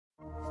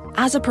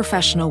As a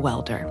professional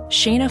welder,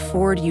 Shayna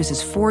Ford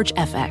uses Forge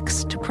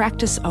FX to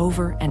practice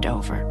over and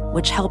over,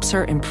 which helps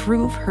her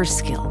improve her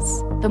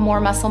skills. The more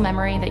muscle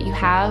memory that you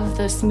have,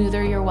 the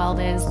smoother your weld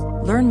is.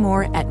 Learn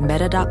more at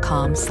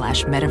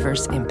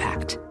meta.com/metaverse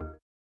impact.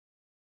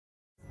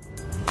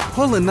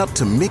 Pulling up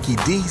to Mickey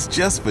D's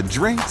just for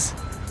drinks?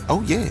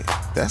 Oh yeah,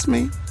 that's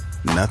me.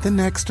 Nothing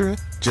extra,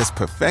 just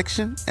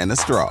perfection and a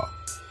straw.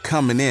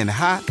 Coming in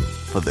hot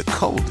for the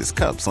coldest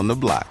cups on the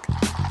block.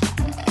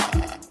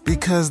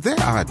 Because there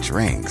are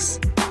drinks.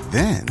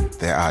 Then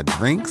there are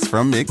drinks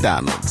from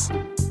McDonald's.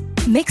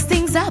 Mix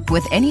things up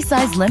with any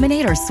size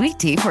lemonade or sweet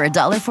tea for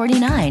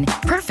 $1.49.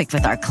 Perfect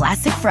with our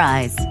classic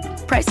fries.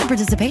 Price and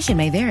participation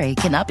may vary.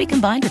 Cannot be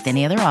combined with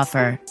any other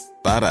offer.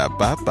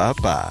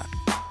 Ba-da-ba-ba-ba.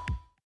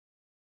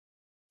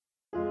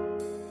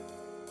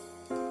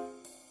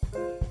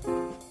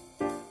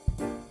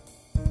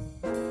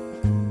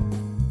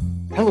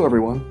 Hello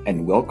everyone,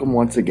 and welcome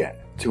once again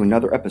to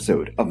another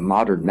episode of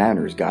Modern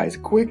Manners Guy's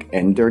quick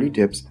and dirty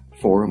tips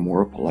for a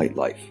more polite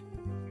life.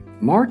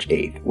 March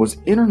 8th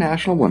was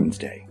International Women's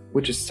Day,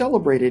 which has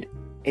celebrated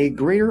a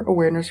greater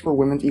awareness for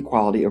women's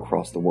equality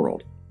across the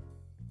world.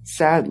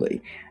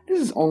 Sadly,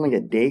 this is only a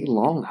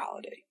day-long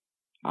holiday.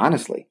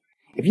 Honestly,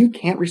 if you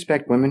can't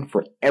respect women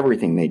for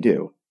everything they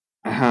do,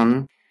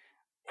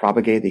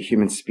 propagate the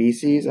human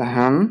species,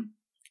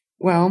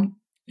 well,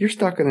 you're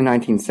stuck in the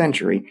 19th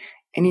century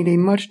and need a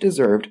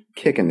much-deserved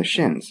kick in the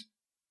shins.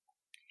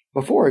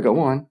 Before I go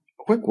on, a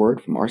quick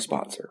word from our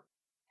sponsor.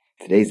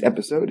 Today's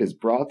episode is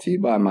brought to you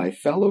by my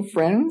fellow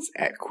friends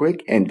at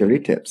Quick and Dirty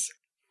Tips.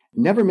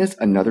 Never miss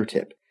another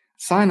tip.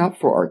 Sign up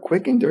for our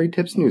Quick and Dirty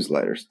Tips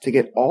newsletters to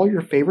get all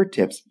your favorite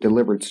tips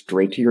delivered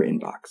straight to your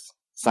inbox.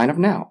 Sign up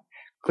now.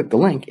 Click the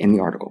link in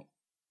the article.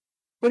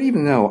 But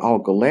even though I'll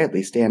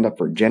gladly stand up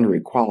for gender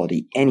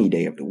equality any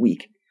day of the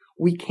week,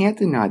 we can't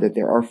deny that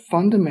there are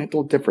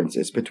fundamental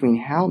differences between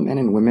how men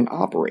and women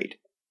operate.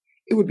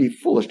 It would be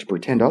foolish to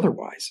pretend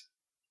otherwise.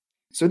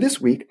 So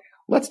this week,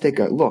 let's take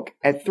a look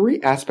at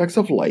 3 aspects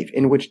of life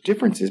in which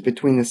differences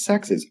between the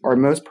sexes are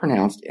most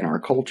pronounced in our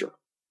culture.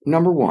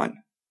 Number 1,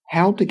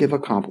 how to give a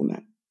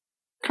compliment.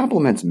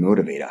 Compliments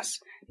motivate us,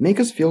 make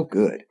us feel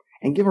good,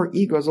 and give our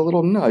egos a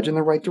little nudge in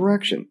the right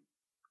direction.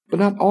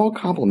 But not all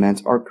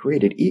compliments are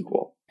created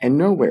equal, and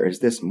nowhere is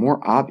this more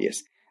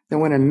obvious than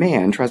when a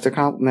man tries to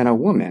compliment a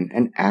woman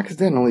and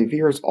accidentally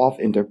veers off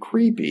into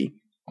creepy,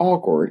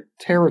 awkward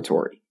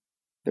territory.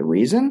 The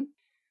reason?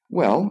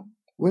 Well,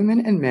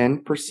 women and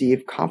men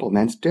perceive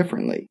compliments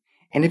differently,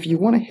 and if you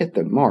want to hit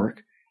the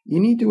mark, you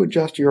need to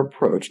adjust your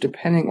approach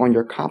depending on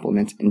your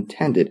compliment's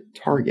intended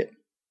target.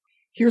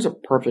 Here's a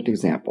perfect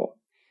example.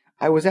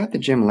 I was at the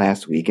gym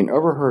last week and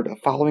overheard a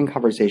following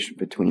conversation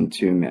between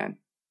 2 men.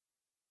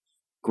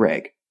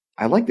 Greg,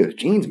 I like those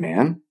jeans,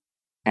 man.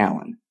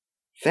 Alan,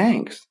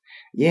 thanks.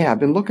 Yeah, I've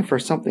been looking for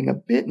something a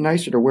bit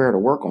nicer to wear to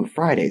work on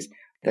Fridays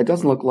that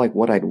doesn't look like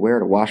what I'd wear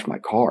to wash my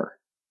car.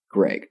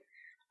 Greg,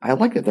 I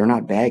like that they're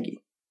not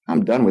baggy.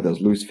 I'm done with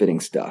those loose-fitting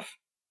stuff.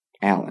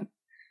 Alan,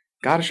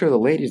 gotta show the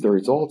ladies the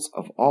results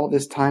of all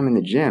this time in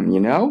the gym, you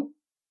know?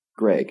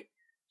 Greg,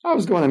 I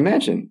was going to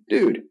mention,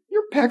 dude,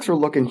 your pecs are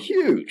looking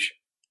huge.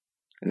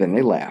 And then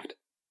they laughed.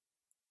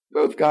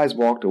 Both guys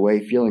walked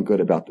away feeling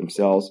good about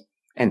themselves,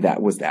 and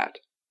that was that.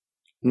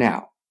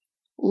 Now,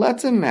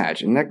 let's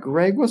imagine that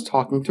Greg was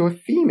talking to a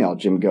female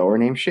gym goer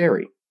named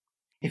Sherry.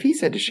 If he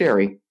said to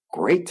Sherry,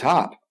 "Great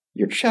top,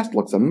 your chest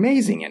looks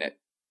amazing in it,"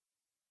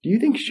 do you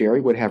think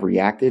Sherry would have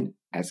reacted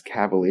as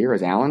cavalier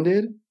as Alan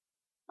did?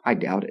 I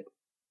doubt it.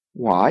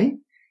 Why?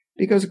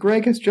 Because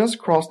Greg has just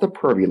crossed the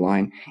pervy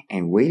line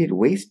and waded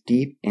waist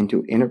deep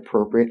into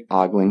inappropriate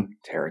ogling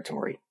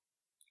territory.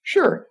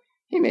 Sure,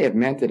 he may have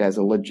meant it as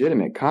a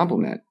legitimate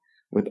compliment,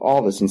 with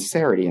all the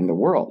sincerity in the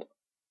world.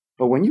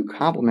 But when you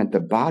compliment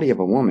the body of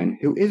a woman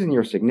who isn't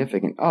your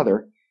significant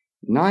other,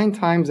 9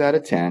 times out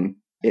of 10,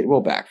 it will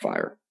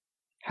backfire.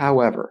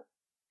 However,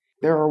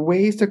 there are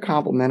ways to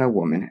compliment a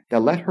woman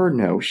that let her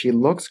know she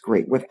looks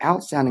great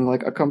without sounding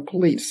like a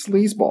complete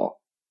sleazeball.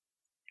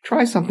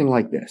 Try something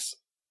like this.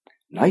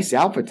 Nice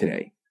outfit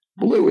today.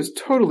 Blue is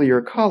totally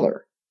your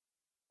color.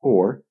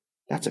 Or,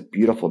 that's a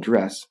beautiful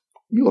dress.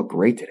 You look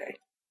great today.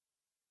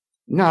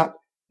 Not,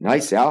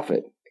 nice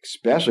outfit,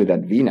 especially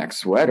that V-neck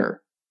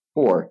sweater.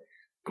 Or,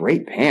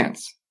 great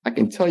pants. I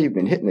can tell you've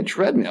been hitting the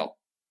treadmill.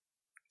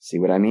 See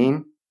what I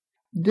mean?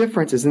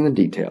 Difference is in the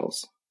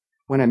details.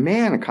 When a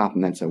man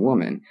compliments a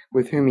woman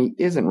with whom he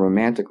isn't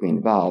romantically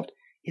involved,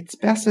 it's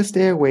best to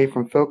stay away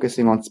from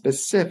focusing on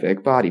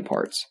specific body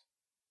parts.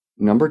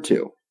 Number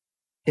 2,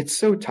 it's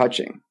so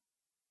touching,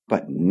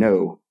 but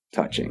no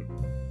touching.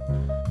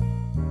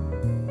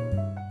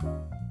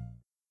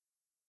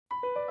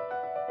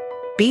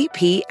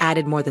 BP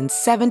added more than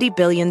 $70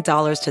 billion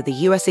to the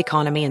U.S.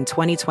 economy in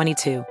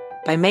 2022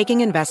 by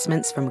making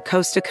investments from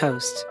coast to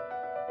coast.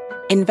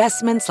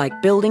 Investments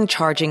like building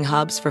charging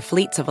hubs for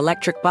fleets of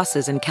electric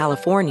buses in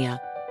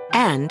California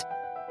and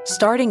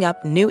starting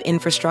up new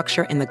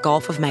infrastructure in the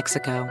Gulf of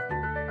Mexico.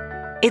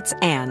 It's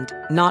and,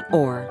 not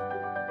or.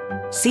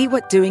 See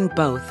what doing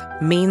both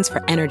means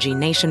for energy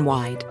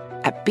nationwide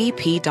at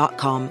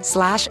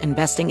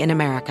bp.com/investing in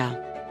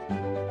America.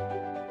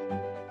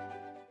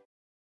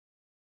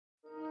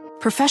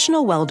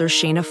 Professional welder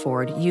Shayna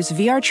Ford used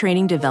VR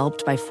training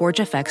developed by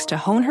ForgeFX to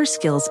hone her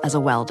skills as a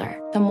welder.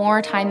 The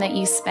more time that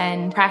you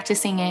spend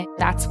practicing it,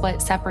 that's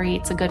what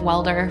separates a good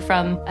welder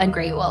from a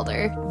great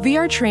welder.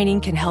 VR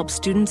training can help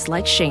students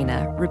like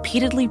Shayna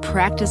repeatedly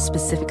practice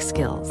specific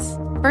skills.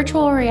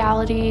 Virtual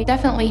reality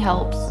definitely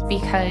helps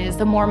because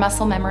the more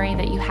muscle memory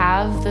that you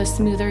have, the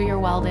smoother your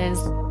weld is.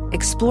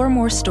 Explore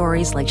more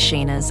stories like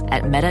Shayna's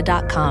at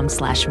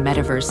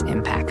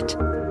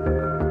meta.com/metaverseimpact.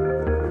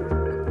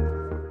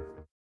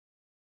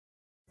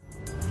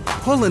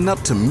 Pulling up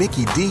to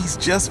Mickey D's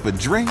just for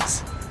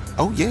drinks?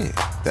 Oh yeah,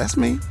 that's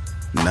me.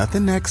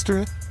 Nothing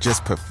extra,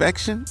 just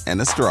perfection and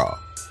a straw.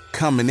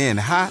 Coming in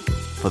hot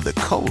for the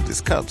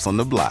coldest cups on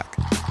the block.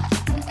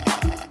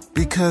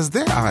 Because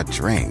there are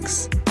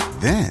drinks.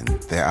 Then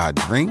there are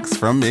drinks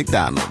from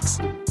McDonald's.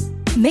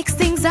 Mix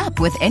things up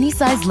with any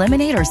size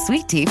lemonade or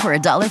sweet tea for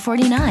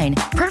 $1.49.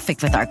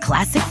 Perfect with our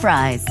classic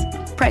fries.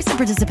 Price and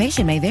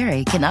participation may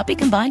vary. Cannot be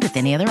combined with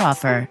any other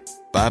offer.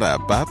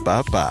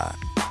 Ba-da-ba-ba-ba.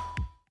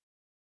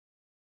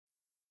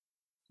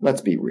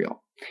 Let's be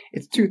real.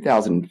 It's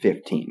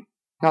 2015,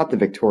 not the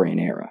Victorian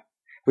era,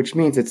 which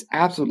means it's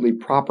absolutely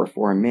proper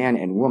for a man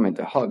and woman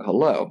to hug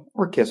hello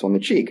or kiss on the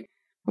cheek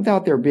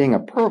without there being a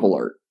perv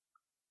alert.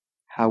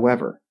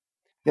 However,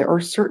 there are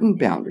certain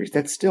boundaries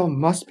that still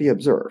must be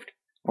observed,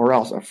 or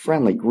else a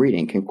friendly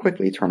greeting can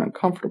quickly turn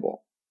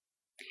uncomfortable.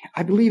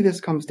 I believe this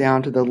comes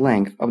down to the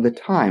length of the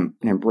time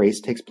an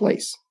embrace takes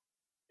place.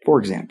 For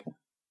example,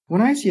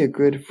 when I see a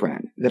good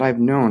friend that I've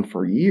known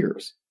for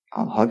years,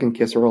 I'll hug and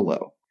kiss her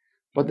hello.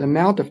 But the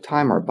amount of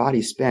time our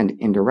bodies spend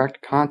in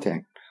direct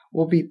contact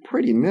will be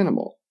pretty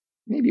minimal,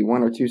 maybe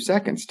 1 or 2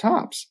 seconds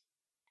tops.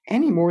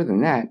 Any more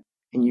than that,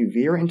 and you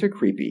veer into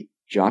creepy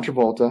John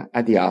Travolta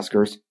at the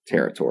Oscars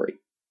territory.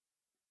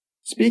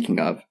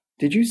 Speaking of,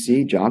 did you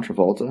see John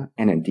Travolta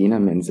and Idina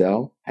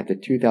Menzel at the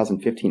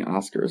 2015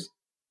 Oscars?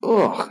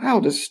 Ugh,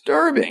 how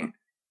disturbing!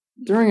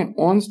 During an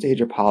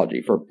onstage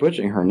apology for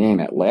butchering her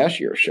name at last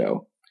year's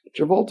show,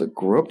 Travolta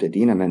groped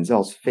Idina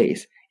Menzel's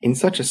face in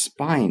such a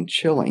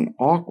spine-chilling,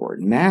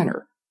 awkward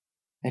manner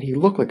that he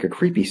looked like a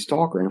creepy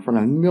stalker in front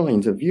of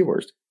millions of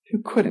viewers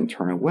who couldn't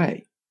turn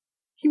away.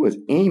 He was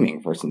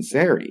aiming for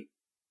sincerity,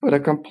 but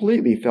it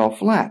completely fell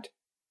flat.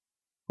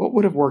 What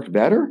would have worked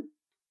better?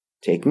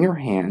 Taking her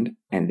hand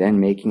and then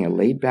making a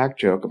laid-back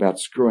joke about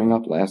screwing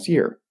up last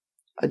year.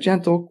 A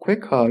gentle,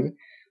 quick hug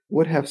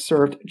would have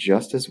served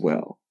just as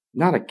well.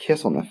 Not a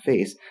kiss on the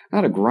face,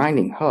 not a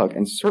grinding hug,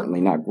 and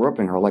certainly not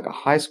groping her like a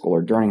high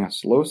schooler during a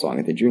slow song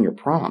at the junior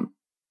prom.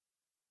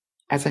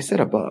 As I said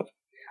above,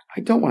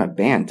 I don't want to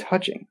ban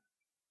touching.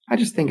 I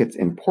just think it's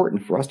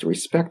important for us to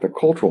respect the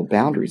cultural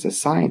boundaries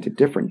assigned to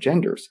different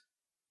genders.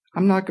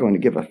 I'm not going to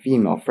give a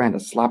female friend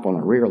a slap on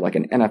the rear like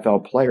an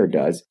NFL player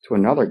does to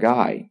another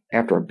guy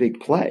after a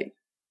big play.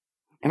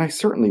 And I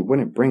certainly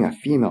wouldn't bring a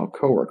female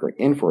coworker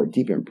in for a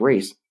deep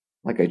embrace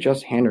like I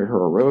just handed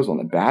her a rose on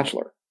The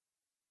Bachelor.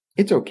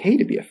 It's okay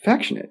to be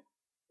affectionate.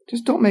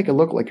 Just don't make it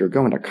look like you're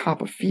going to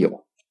cop a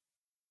feel.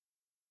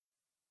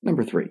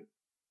 Number 3.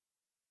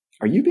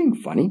 Are you being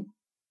funny?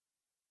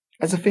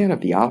 As a fan of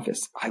The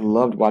Office, I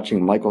loved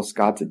watching Michael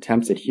Scott's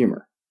attempts at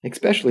humor,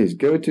 especially his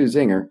go-to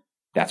zinger,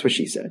 "That's what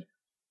she said."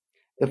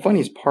 The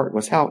funniest part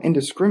was how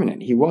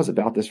indiscriminate he was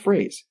about this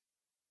phrase.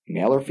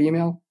 Male or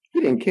female,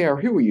 he didn't care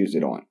who he used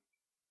it on.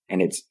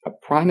 And it's a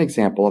prime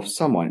example of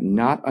someone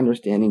not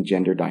understanding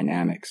gender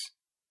dynamics.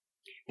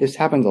 This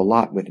happens a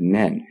lot with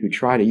men who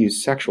try to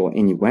use sexual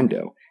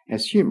innuendo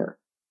as humor.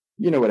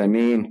 You know what I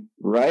mean,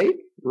 right?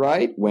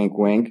 Right? Wink,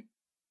 wink.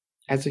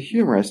 As a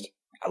humorist,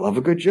 I love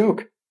a good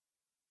joke.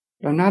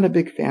 But I'm not a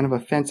big fan of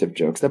offensive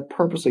jokes that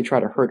purposely try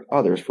to hurt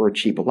others for a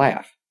cheap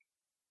laugh.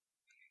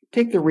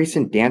 Take the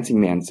recent Dancing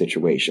Man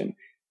situation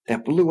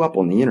that blew up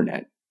on the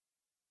internet.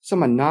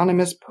 Some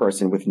anonymous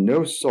person with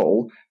no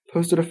soul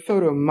posted a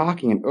photo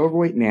mocking an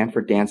overweight man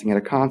for dancing at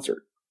a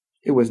concert.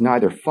 It was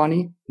neither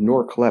funny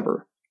nor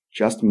clever,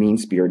 just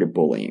mean-spirited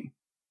bullying.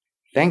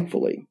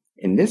 Thankfully,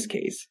 in this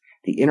case,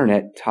 the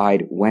internet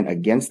tide went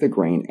against the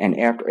grain, and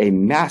after a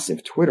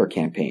massive Twitter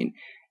campaign,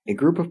 a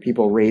group of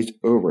people raised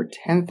over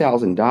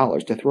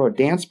 $10,000 to throw a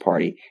dance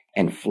party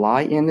and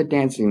fly in the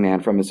Dancing Man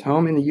from his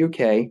home in the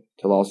UK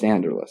to Los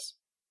Angeles.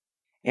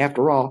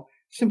 After all,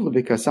 simply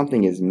because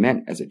something is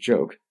meant as a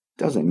joke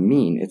doesn't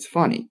mean it's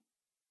funny.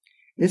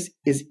 This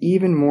is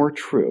even more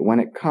true when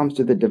it comes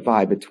to the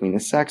divide between the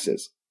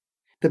sexes.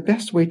 The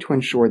best way to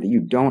ensure that you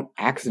don't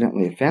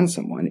accidentally offend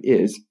someone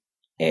is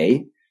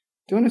A.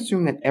 Don't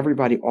assume that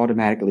everybody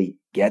automatically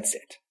gets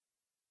it.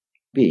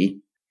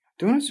 B.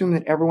 Don't assume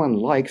that everyone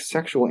likes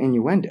sexual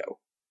innuendo.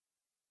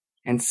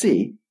 And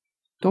C.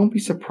 Don't be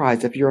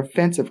surprised if your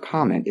offensive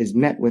comment is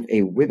met with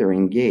a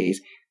withering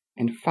gaze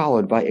and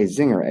followed by a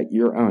zinger at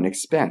your own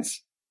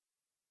expense.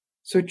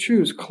 So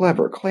choose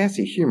clever,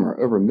 classy humor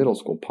over middle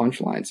school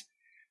punchlines.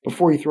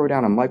 Before you throw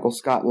down a Michael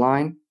Scott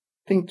line,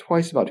 think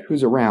twice about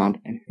who's around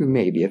and who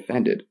may be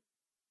offended.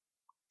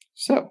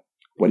 So,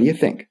 what do you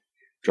think?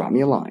 drop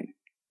me a line.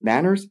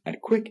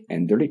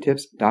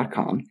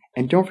 manners@quickanddirtytips.com,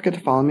 and don't forget to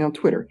follow me on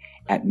Twitter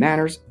at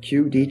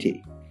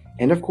MannersQDT.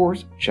 And of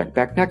course, check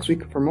back next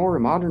week for more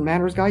modern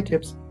manners guide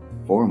tips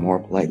for a more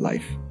polite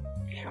life.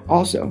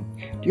 Also,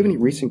 do you have any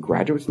recent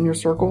graduates in your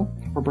circle,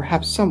 or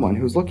perhaps someone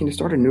who's looking to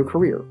start a new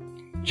career?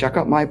 Check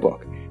out my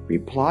book,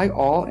 Reply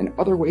All and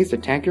Other Ways to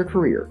Tank Your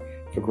Career,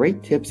 for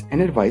great tips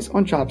and advice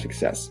on job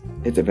success.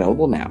 It's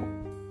available now.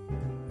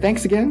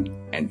 Thanks again,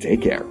 and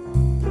take care.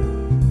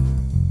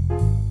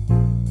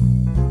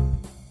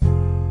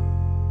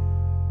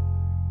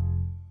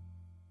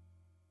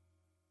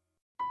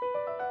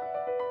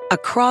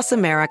 Across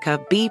America,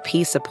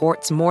 BP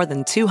supports more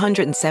than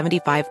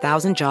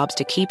 275,000 jobs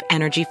to keep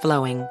energy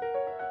flowing.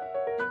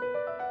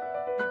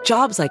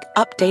 Jobs like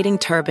updating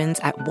turbines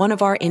at one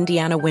of our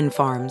Indiana wind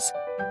farms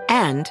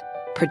and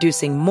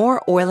producing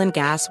more oil and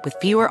gas with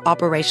fewer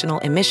operational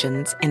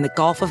emissions in the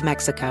Gulf of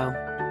Mexico.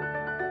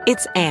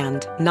 It's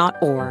and,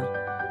 not or.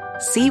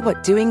 See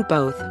what doing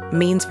both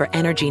means for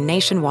energy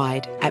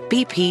nationwide at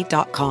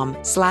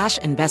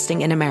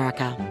bp.com/investing in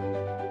America.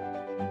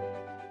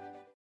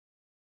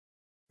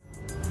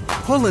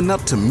 Pulling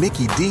up to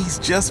Mickey D's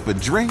just for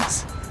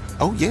drinks?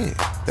 Oh yeah,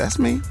 that's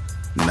me.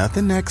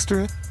 Nothing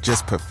extra,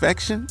 just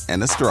perfection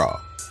and a straw.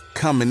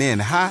 Coming in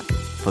hot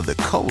for the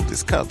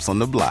coldest cups on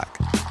the block.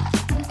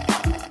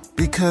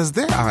 Because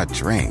there are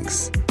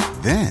drinks.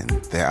 Then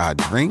there are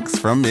drinks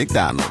from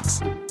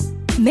McDonald's.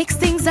 Mix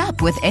things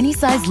up with any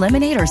size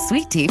lemonade or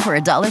sweet tea for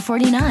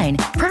 $1.49.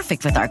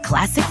 Perfect with our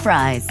classic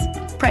fries.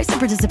 Price and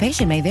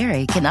participation may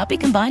vary. Cannot be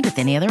combined with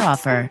any other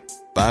offer.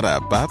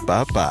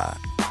 Ba-da-ba-ba-ba.